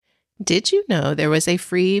Did you know there was a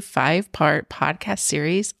free 5-part podcast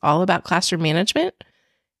series all about classroom management?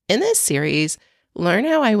 In this series, learn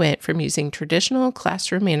how I went from using traditional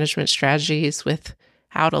classroom management strategies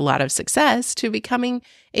without a lot of success to becoming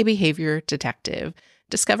a behavior detective.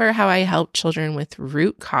 Discover how I help children with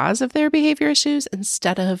root cause of their behavior issues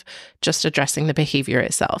instead of just addressing the behavior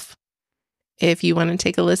itself. If you want to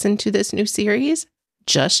take a listen to this new series,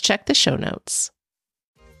 just check the show notes.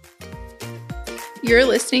 You're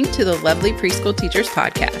listening to the Lovely Preschool Teachers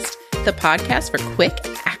Podcast, the podcast for quick,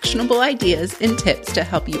 actionable ideas and tips to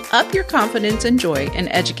help you up your confidence and joy in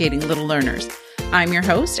educating little learners. I'm your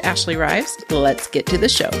host, Ashley Rives. Let's get to the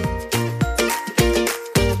show.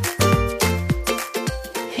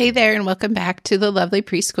 Hey there, and welcome back to the Lovely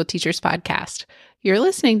Preschool Teachers Podcast. You're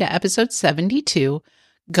listening to episode 72,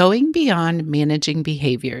 Going Beyond Managing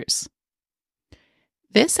Behaviors.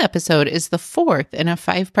 This episode is the fourth in a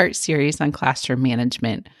 5-part series on classroom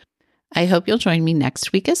management. I hope you'll join me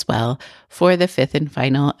next week as well for the 5th and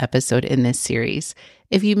final episode in this series.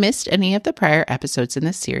 If you missed any of the prior episodes in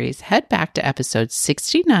this series, head back to episodes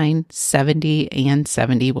 69, 70, and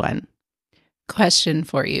 71. Question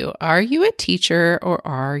for you. Are you a teacher or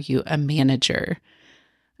are you a manager?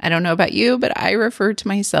 I don't know about you, but I refer to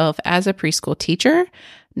myself as a preschool teacher,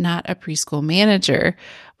 not a preschool manager.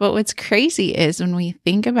 But what's crazy is when we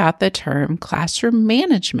think about the term classroom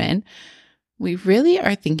management, we really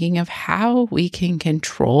are thinking of how we can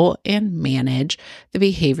control and manage the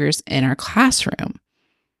behaviors in our classroom.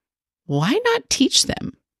 Why not teach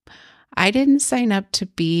them? I didn't sign up to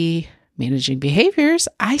be managing behaviors.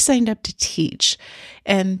 I signed up to teach.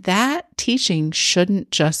 And that teaching shouldn't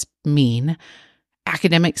just mean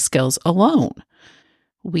academic skills alone.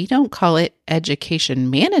 We don't call it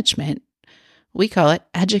education management. We call it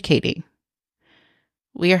educating.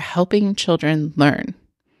 We are helping children learn.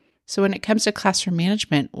 So when it comes to classroom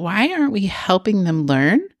management, why aren't we helping them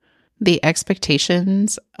learn the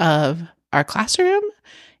expectations of our classroom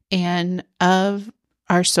and of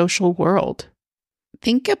our social world?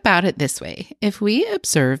 Think about it this way. If we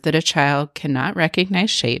observe that a child cannot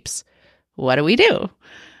recognize shapes, what do?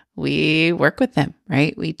 We work with them,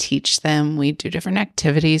 right? We teach them, we do different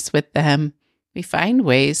activities with them. We find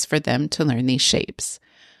ways for them to learn these shapes.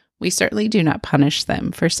 We certainly do not punish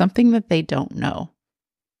them for something that they don't know.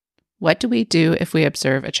 What do we do if we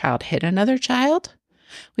observe a child hit another child?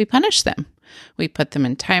 We punish them. We put them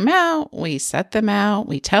in timeout, we set them out,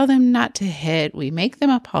 we tell them not to hit, we make them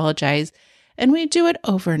apologize, and we do it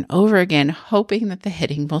over and over again, hoping that the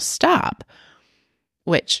hitting will stop.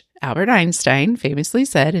 Which Albert Einstein famously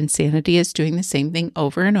said, insanity is doing the same thing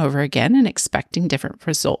over and over again and expecting different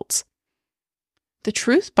results. The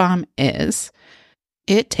truth bomb is,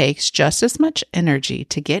 it takes just as much energy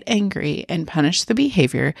to get angry and punish the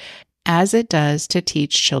behavior as it does to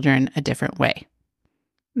teach children a different way.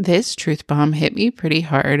 This truth bomb hit me pretty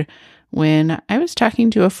hard when I was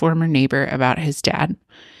talking to a former neighbor about his dad.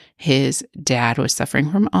 His dad was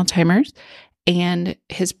suffering from Alzheimer's, and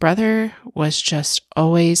his brother was just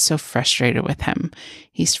always so frustrated with him.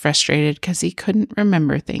 He's frustrated because he couldn't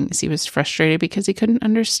remember things. He was frustrated because he couldn't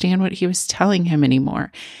understand what he was telling him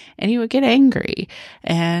anymore. And he would get angry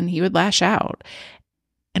and he would lash out.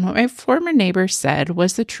 And what my former neighbor said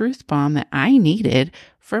was the truth bomb that I needed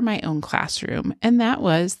for my own classroom. And that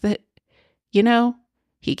was that,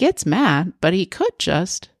 he gets mad, but he could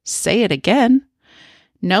just say it again,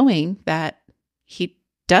 knowing that he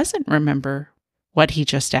doesn't remember what he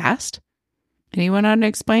just asked. And he went on to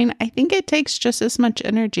explain, I think it takes just as much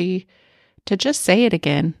energy to just say it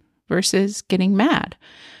again versus getting mad.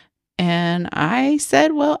 And I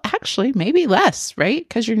said, well, actually, maybe less, right?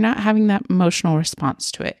 Because you're not having that emotional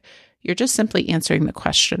response to it. You're just simply answering the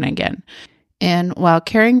question again. And while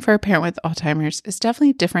caring for a parent with Alzheimer's is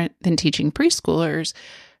definitely different than teaching preschoolers,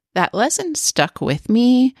 that lesson stuck with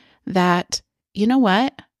me that, you know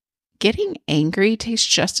what? Getting angry takes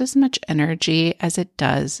just as much energy as it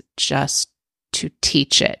does just to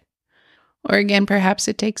teach it. Or again, perhaps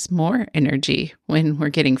it takes more energy when we're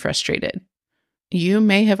getting frustrated. You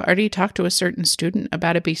may have already talked to a certain student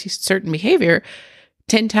about a certain behavior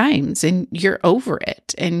 10 times and you're over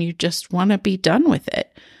it and you just want to be done with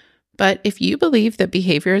it. But if you believe that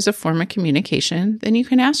behavior is a form of communication, then you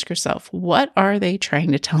can ask yourself, what are they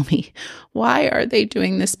trying to tell me? Why are they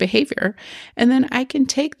doing this behavior? And then I can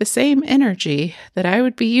take the same energy that I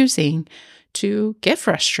would be using to get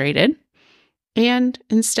frustrated and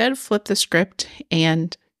instead flip the script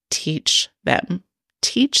and teach them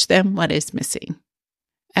what is missing.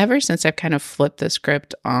 Ever since I've kind of flipped the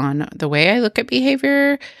script on the way I look at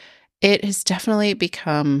behavior, it has definitely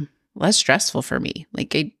become less stressful for me.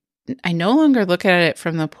 Like I no longer look at it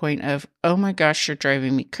from the point of, oh my gosh, you're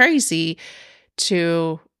driving me crazy,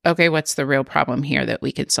 to, okay, what's the real problem here that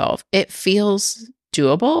we could solve? It feels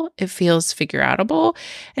doable. It feels figure outable,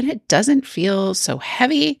 and it doesn't feel so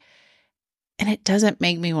heavy, and it doesn't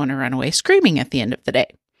make me want to run away screaming at the end of the day.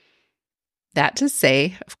 That to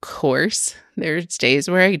say, of course, there's days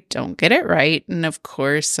where I don't get it right. And of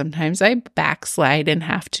course, sometimes I backslide and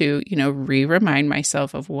have to, re-remind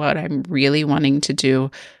myself of what I'm really wanting to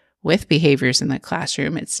do with behaviors in the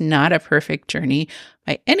classroom. It's not a perfect journey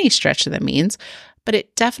by any stretch of the means, but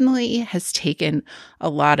it definitely has taken a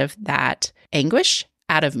lot of that anguish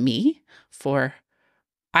out of me for,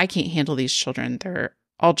 I can't handle these children. They're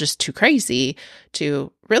all just too crazy,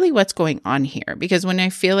 to really what's going on here. Because when I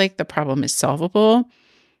feel like the problem is solvable,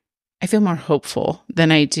 I feel more hopeful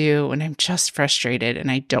than I do when I'm just frustrated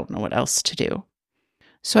and I don't know what else to do.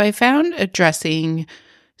 So I found addressing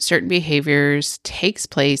certain behaviors takes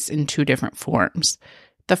place in two different forms.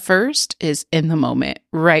 The first is in the moment,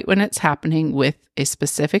 right when it's happening with a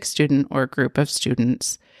specific student or a group of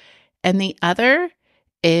students. And the other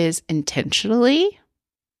is intentionally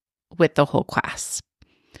with the whole class.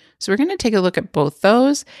 So we're going to take a look at both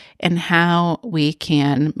those and how we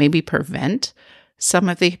can maybe prevent some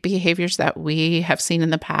of the behaviors that we have seen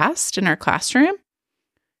in the past in our classroom,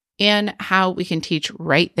 and how we can teach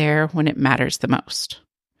right there when it matters the most.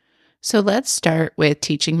 So let's start with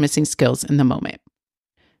teaching missing skills in the moment.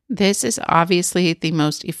 This is obviously the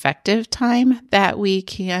most effective time that we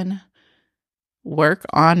can work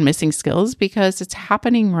on missing skills because it's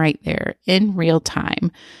happening right there in real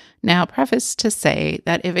time. Now, preface to say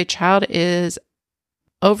that if a child is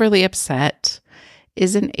overly upset,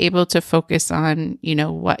 isn't able to focus on,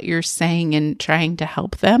 what you're saying and trying to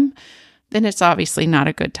help them, then it's obviously not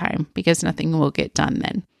a good time because nothing will get done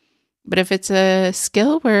then. But if it's a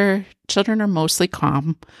skill where children are mostly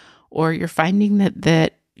calm, or you're finding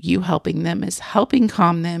that you helping them is helping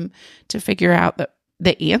calm them to figure out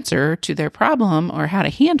the answer to their problem or how to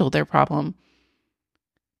handle their problem,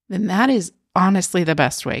 then that is honestly the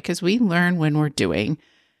best way, because we learn when we're doing.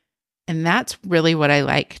 And that's really what I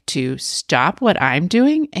like, to stop what I'm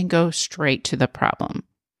doing and go straight to the problem.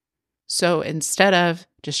 So instead of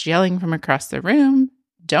just yelling from across the room,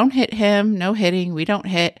 don't hit him, no hitting, we don't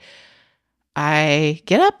hit, I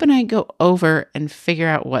get up and I go over and figure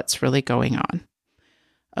out what's really going on.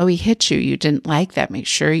 Oh, he hit you. You didn't like that. Make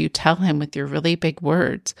sure you tell him with your really big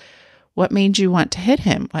words. What made you want to hit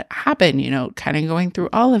him? What happened? Kind of going through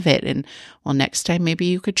all of it. And well, next time maybe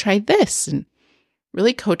you could try this, and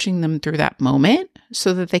really coaching them through that moment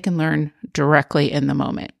so that they can learn directly in the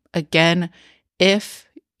moment. Again, if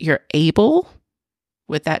you're able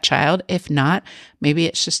with that child, if not, maybe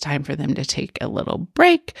it's just time for them to take a little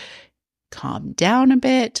break, calm down a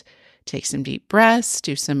bit, take some deep breaths,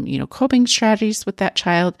 do some, coping strategies with that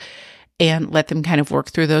child, and let them kind of work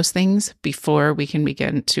through those things before we can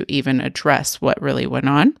begin to even address what really went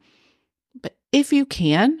on. But if you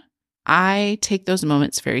can, I take those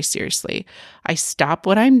moments very seriously. I stop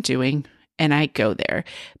what I'm doing and I go there,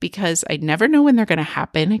 because I never know when they're going to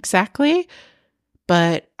happen exactly.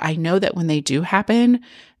 But I know that when they do happen,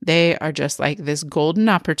 they are just like this golden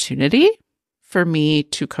opportunity for me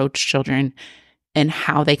to coach children and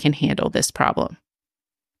how they can handle this problem.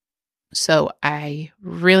 So I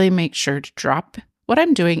really make sure to drop what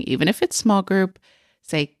I'm doing, even if it's small group,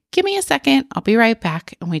 say, give me a second, I'll be right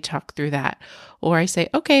back, and we talk through that. Or I say,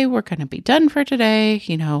 okay, we're going to be done for today,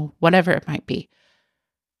 whatever it might be.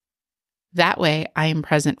 That way I am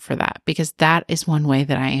present for that, because that is one way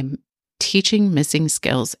that I am teaching missing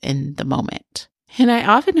skills in the moment. And I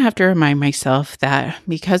often have to remind myself that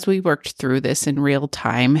because we worked through this in real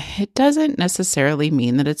time, it doesn't necessarily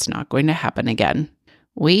mean that it's not going to happen again.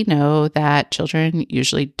 We know that children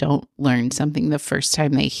usually don't learn something the first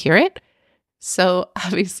time they hear it. So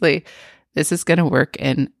obviously, this is going to work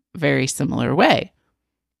in a very similar way.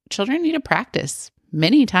 Children need to practice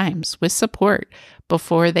many times with support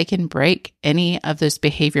before they can break any of those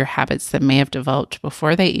behavior habits that may have developed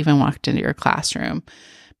before they even walked into your classroom.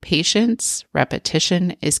 Patience,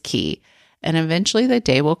 repetition is key. And eventually the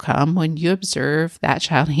day will come when you observe that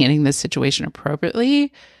child handling the situation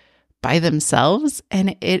appropriately by themselves.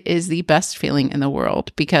 And it is the best feeling in the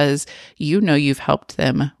world, because you've helped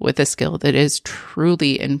them with a skill that is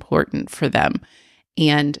truly important for them.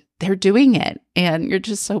 And they're doing it. And you're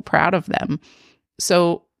just so proud of them.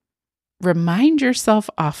 So remind yourself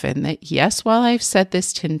often that, yes, while I've said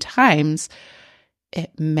this 10 times,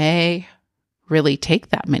 it may really take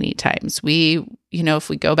that many times. If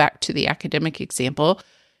we go back to the academic example,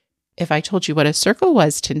 if I told you what a circle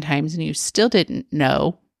was 10 times and you still didn't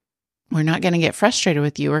know, we're not going to get frustrated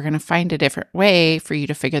with you. We're going to find a different way for you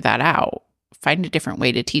to figure that out, find a different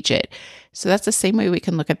way to teach it. So that's the same way we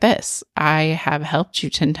can look at this. I have helped you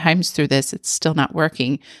 10 times through this. It's still not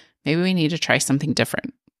working. Maybe we need to try something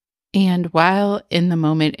different. And while in the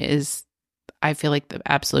moment is, I feel like, the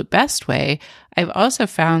absolute best way, I've also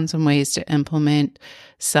found some ways to implement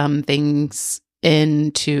some things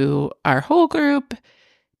into our whole group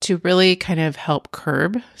to really kind of help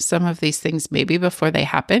curb some of these things maybe before they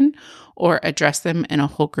happen or address them in a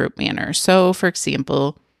whole group manner. So, for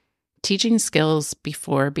example, teaching skills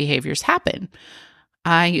before behaviors happen.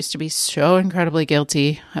 I used to be so incredibly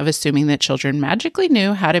guilty of assuming that children magically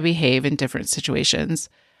knew how to behave in different situations.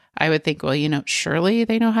 I would think, well, surely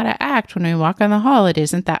they know how to act when we walk on the hall. It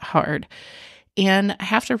isn't that hard. And I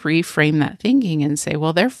have to reframe that thinking and say,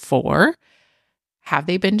 well, they're 4. Have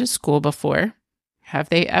they been to school before? Have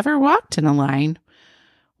they ever walked in a line?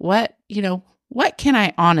 What can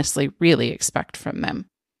I honestly really expect from them?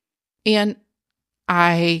 And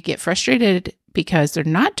I get frustrated because they're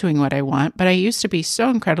not doing what I want, but I used to be so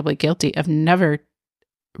incredibly guilty of never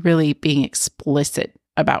really being explicit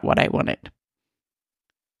about what I wanted.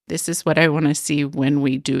 This is what I want to see when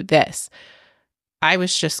we do this. I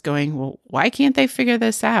was just going, well, why can't they figure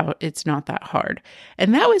this out? It's not that hard.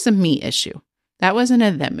 And that was a me issue. That wasn't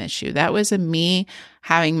a them issue. That was a me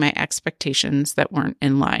having my expectations that weren't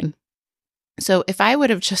in line. So if I would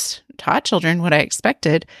have just taught children what I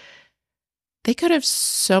expected, they could have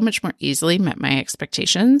so much more easily met my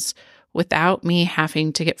expectations without me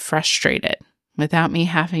having to get frustrated, without me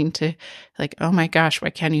having to oh my gosh, why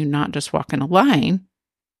can't you not just walk in a line?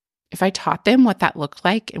 If I taught them what that looked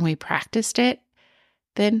like and we practiced it,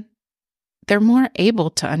 then they're more able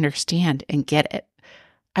to understand and get it.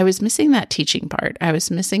 I was missing that teaching part. I was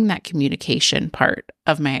missing that communication part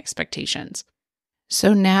of my expectations.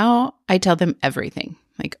 So now I tell them everything,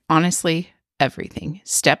 honestly, everything.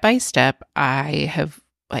 Step by step, I have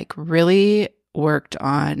really worked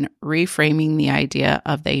on reframing the idea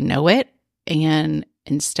of they know it and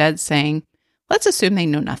instead saying, let's assume they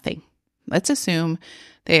know nothing. Let's assume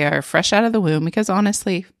they are fresh out of the womb because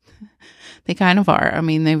honestly, they kind of are. I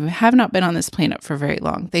mean, they have not been on this planet for very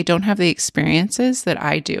long. They don't have the experiences that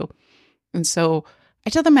I do. And so I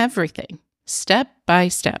tell them everything, step by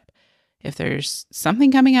step. If there's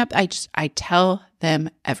something coming up, I tell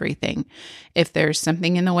them everything. If there's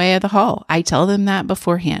something in the way of the hall, I tell them that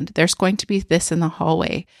beforehand. There's going to be this in the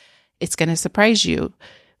hallway. It's going to surprise you.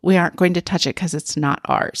 We aren't going to touch it because it's not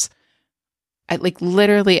ours. I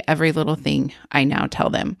literally every little thing I now tell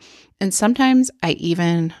them. And sometimes I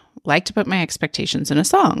even like to put my expectations in a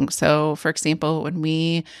song. So for example, when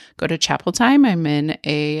we go to chapel time, I'm in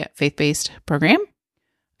a faith-based program.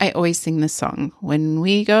 I always sing this song. When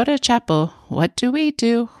we go to chapel, what do?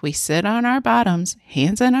 We sit on our bottoms,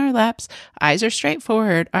 hands in our laps, eyes are straight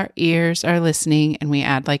forward, our ears are listening, and we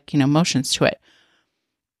add motions to it.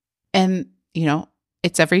 And,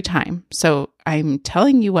 it's every time. So I'm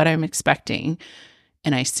telling you what I'm expecting,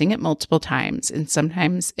 and I sing it multiple times. And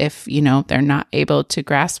sometimes if, they're not able to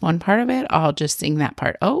grasp one part of it, I'll just sing that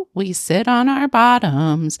part. Oh, we sit on our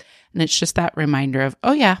bottoms. And it's just that reminder of,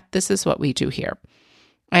 oh yeah, this is what we do here.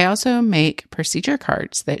 I also make procedure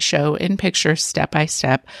cards that show in pictures step by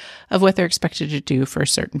step of what they're expected to do for a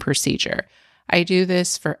certain procedure. I do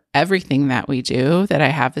this for everything that we do, that I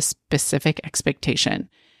have a specific expectation.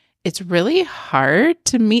 It's really hard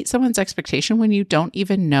to meet someone's expectation when you don't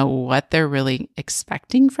even know what they're really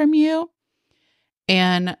expecting from you.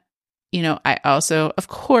 And, I also, of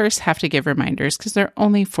course, have to give reminders because they're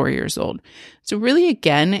only 4 years old. So really,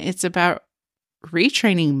 again, it's about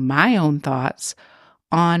retraining my own thoughts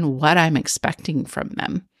on what I'm expecting from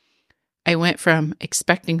them. I went from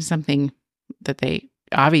expecting something that they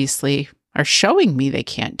obviously are showing me they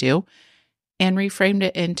can't do and reframed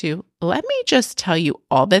it into, let me just tell you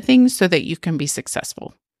all the things so that you can be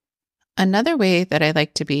successful. Another way that I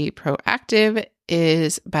like to be proactive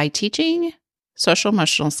is by teaching social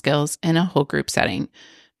emotional skills in a whole group setting.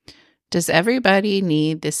 Does everybody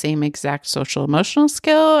need the same exact social emotional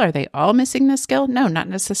skill? Are they all missing the skill? No, not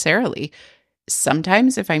necessarily.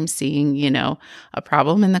 Sometimes if I'm seeing, a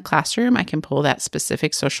problem in the classroom, I can pull that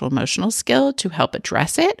specific social emotional skill to help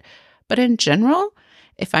address it. But in general,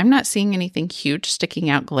 if I'm not seeing anything huge sticking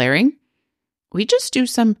out glaring, we just do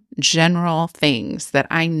some general things that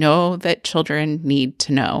I know that children need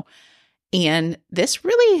to know. And this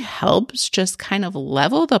really helps just kind of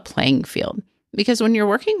level the playing field. Because when you're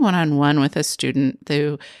working one-on-one with a student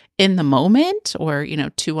who in the moment or,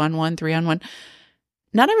 2-on-1, 3-on-1,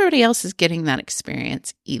 not everybody else is getting that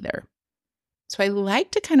experience either. So I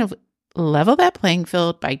like to kind of level that playing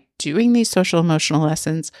field by doing these social emotional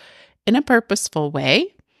lessons in a purposeful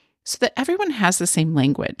way so that everyone has the same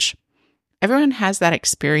language. Everyone has that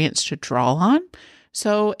experience to draw on.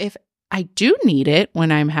 So if I do need it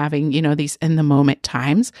when I'm having, these in the moment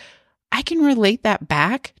times, I can relate that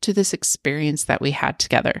back to this experience that we had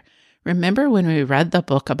together. Remember when we read the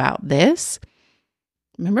book about this?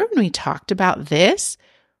 Remember when we talked about this?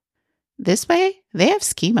 This way, they have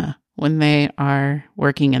schema when they are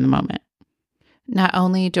working in the moment. Not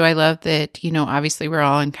only do I love that, obviously we're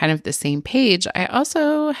all on kind of the same page, I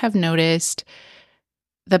also have noticed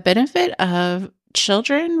the benefit of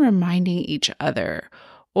children reminding each other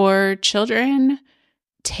or children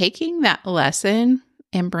taking that lesson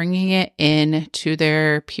and bringing it in to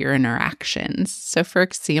their peer interactions. So for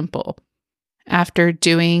example, after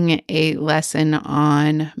doing a lesson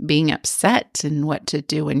on being upset and what to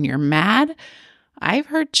do when you're mad, I've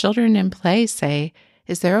heard children in play say,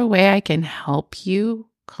 "Is there a way I can help you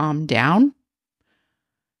calm down?"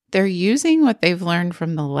 They're using what they've learned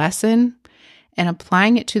from the lesson and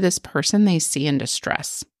applying it to this person they see in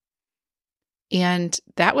distress. And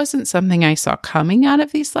that wasn't something I saw coming out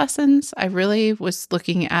of these lessons. I really was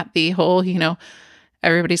looking at the whole,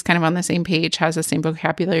 everybody's kind of on the same page, has the same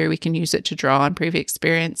vocabulary. We can use it to draw on previous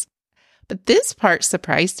experience. But this part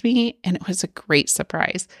surprised me, and it was a great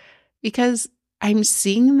surprise because I'm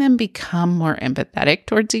seeing them become more empathetic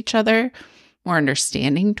towards each other, more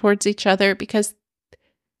understanding towards each other, because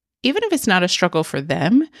even if it's not a struggle for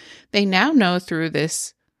them, they now know through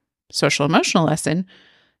this social emotional lesson,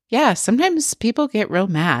 yeah, sometimes people get real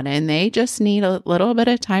mad and they just need a little bit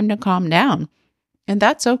of time to calm down. And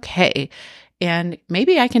that's okay. And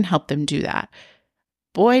maybe I can help them do that.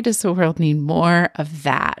 Boy, does the world need more of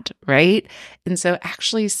that, right? And so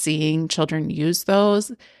actually seeing children use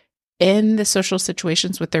those in the social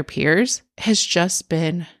situations with their peers has just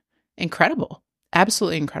been incredible.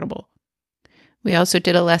 Absolutely incredible. We also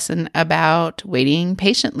did a lesson about waiting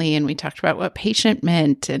patiently, and we talked about what patient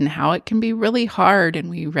meant and how it can be really hard. And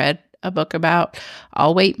we read a book about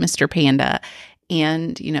I'll Wait, Mr. Panda.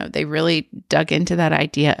 And, they really dug into that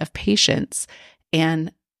idea of patience.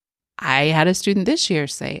 And I had a student this year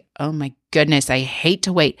say, "Oh my goodness, I hate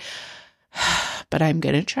to wait, but I'm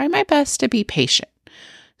going to try my best to be patient."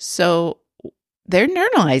 So they're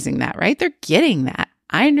normalizing that, right? They're getting that.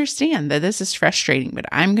 I understand that this is frustrating, but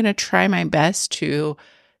I'm going to try my best to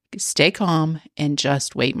stay calm and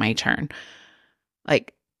just wait my turn.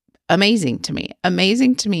 Like, amazing to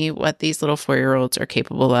me what these little 4-year-olds are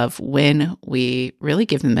capable of when we really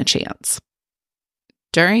give them the chance.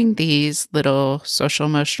 During these little social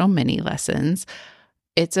emotional mini lessons,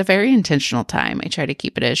 it's a very intentional time. I try to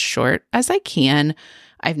keep it as short as I can.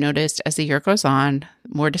 I've noticed as the year goes on,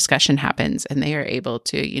 more discussion happens and they are able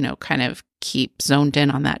to, kind of keep zoned in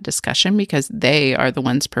on that discussion because they are the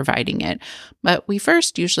ones providing it. But we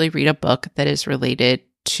first usually read a book that is related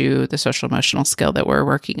to the social emotional skill that we're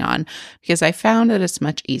working on, because I found that it's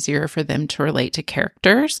much easier for them to relate to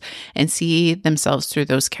characters and see themselves through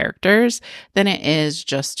those characters than it is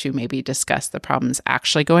just to maybe discuss the problems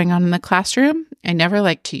actually going on in the classroom. I never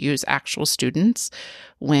like to use actual students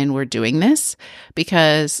when we're doing this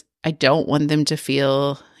because I don't want them to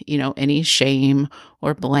feel, any shame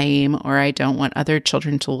or blame, or I don't want other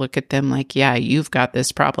children to look at them like, yeah, you've got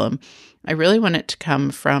this problem. I really want it to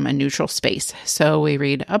come from a neutral space. So we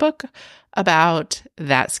read a book about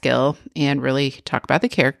that skill and really talk about the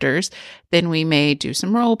characters. Then we may do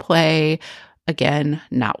some role play, again,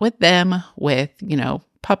 not with them, with,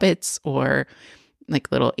 puppets or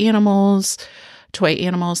like little animals, toy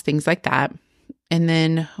animals, things like that. And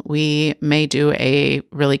then we may do a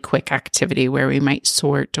really quick activity where we might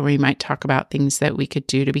sort, or we might talk about things that we could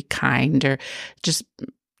do to be kind, or just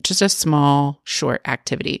a small, short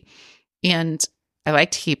activity. And I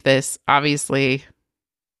like to keep this obviously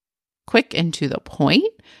quick and to the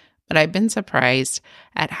point, but I've been surprised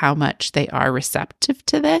at how much they are receptive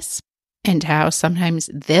to this and how sometimes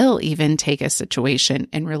they'll even take a situation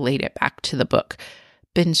and relate it back to the book.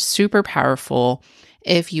 Been super powerful.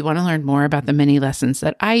 If you want to learn more about the mini lessons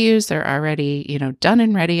that I use, they're already, done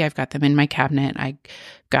and ready. I've got them in my cabinet. I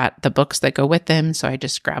got the books that go with them. So I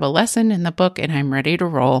just grab a lesson in the book and I'm ready to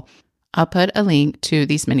roll. I'll put a link to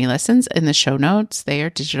these mini lessons in the show notes. They are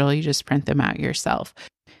digital. You just print them out yourself.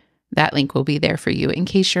 That link will be there for you in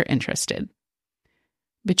case you're interested.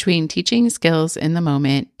 Between teaching skills in the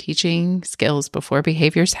moment, teaching skills before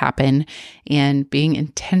behaviors happen, and being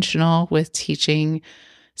intentional with teaching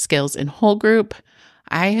skills in whole group,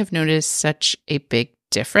 I have noticed such a big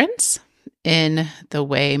difference in the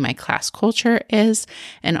way my class culture is,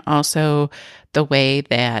 and also the way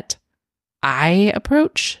that I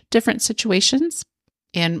approach different situations.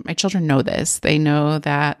 And my children know this. They know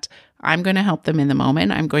that I'm going to help them in the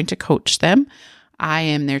moment. I'm going to coach them. I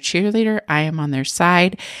am their cheerleader. I am on their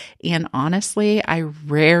side. And honestly, I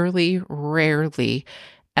rarely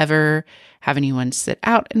ever have anyone sit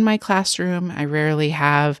out in my classroom. I rarely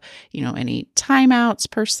have, any timeouts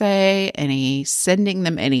per se, any sending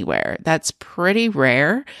them anywhere. That's pretty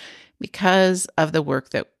rare because of the work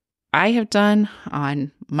that I have done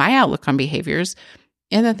on my outlook on behaviors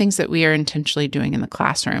and the things that we are intentionally doing in the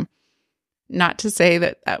classroom. Not to say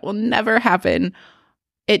that will never happen.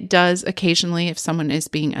 It does occasionally if someone is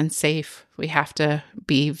being unsafe. We have to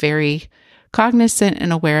be very cognizant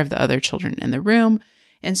and aware of the other children in the room.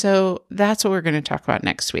 And so that's what we're going to talk about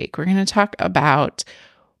next week. We're going to talk about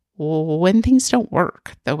when things don't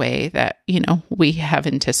work the way that, we have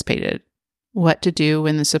anticipated. What to do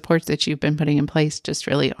when the supports that you've been putting in place just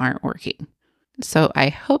really aren't working. So I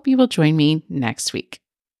hope you will join me next week.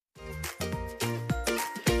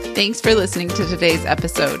 Thanks for listening to today's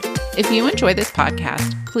episode. If you enjoy this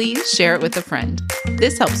podcast, please share it with a friend.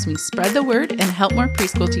 This helps me spread the word and help more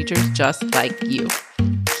preschool teachers just like you.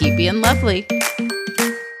 Keep being lovely.